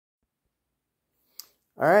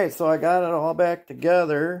Alright, so I got it all back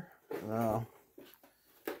together. Got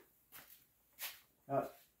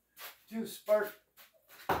 2 spark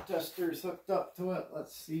testers hooked up to it.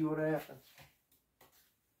 Let's see what happens.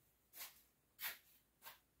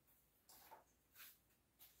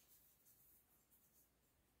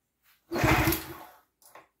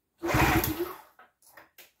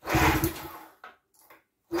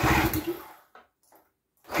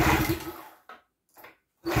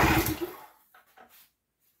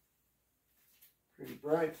 Pretty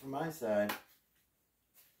bright from my side.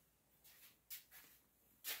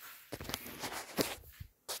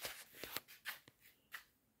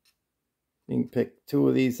 You can pick 2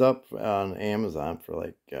 of these up on Amazon for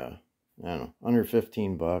like, I don't know, under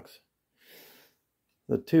 15 bucks.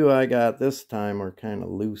 The 2 I got this time were kind of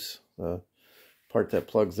loose. The part that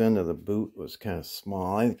plugs into the boot was kind of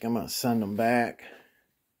small. I think I'm going to send them back.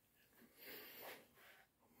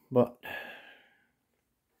 But,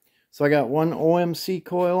 so I got 1 OMC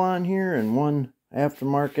coil on here and 1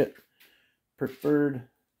 aftermarket preferred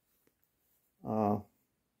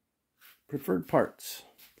parts.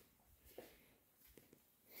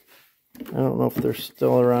 I don't know if they're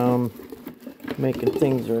still around making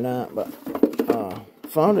things or not, but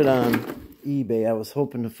found it on eBay. I was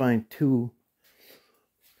hoping to find 2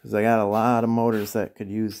 because I got a lot of motors that could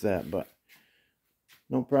use that, but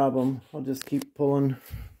no problem. I'll just keep pulling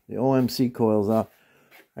the OMC coils out.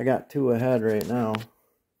 I got 2 ahead right now.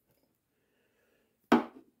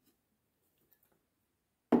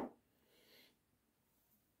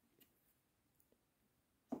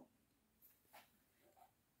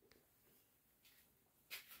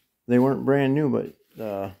 They weren't brand new, but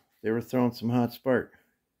they were throwing some hot spark.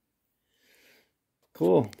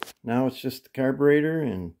 Cool. Now it's just the carburetor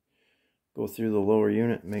and go through the lower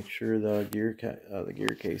unit and make sure the gear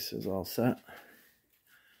case is all set.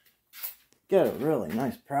 Got a really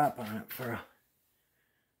nice prop on it for a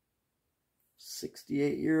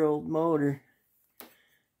 68-year-old motor.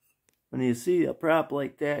 When you see a prop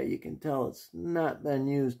like that, you can tell it's not been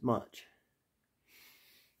used much.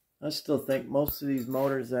 I still think most of these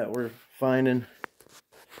motors that we're finding,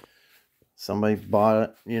 somebody bought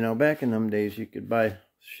it. You know, back in them days, you could buy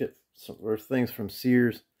shit or things from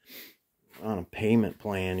Sears on a payment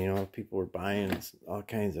plan. You know, people were buying all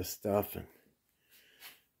kinds of stuff, and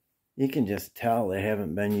you can just tell they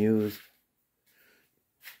haven't been used.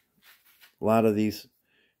 A lot of these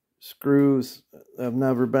screws have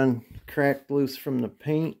never been cracked loose from the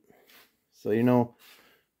paint, so you know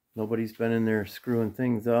nobody's been in there screwing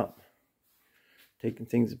things up, taking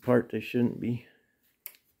things apart they shouldn't be.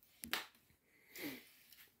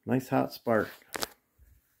 Nice hot spark.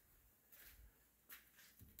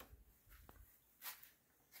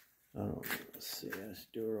 Let's see, let's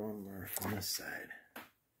do it one more from this side.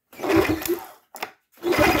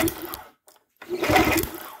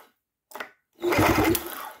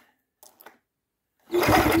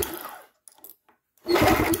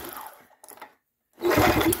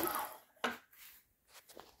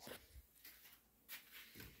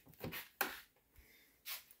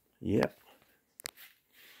 Yep.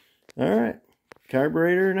 Alright.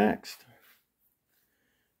 Carburetor next.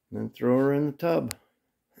 And then throw her in the tub.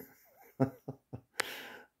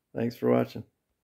 Thanks for watching.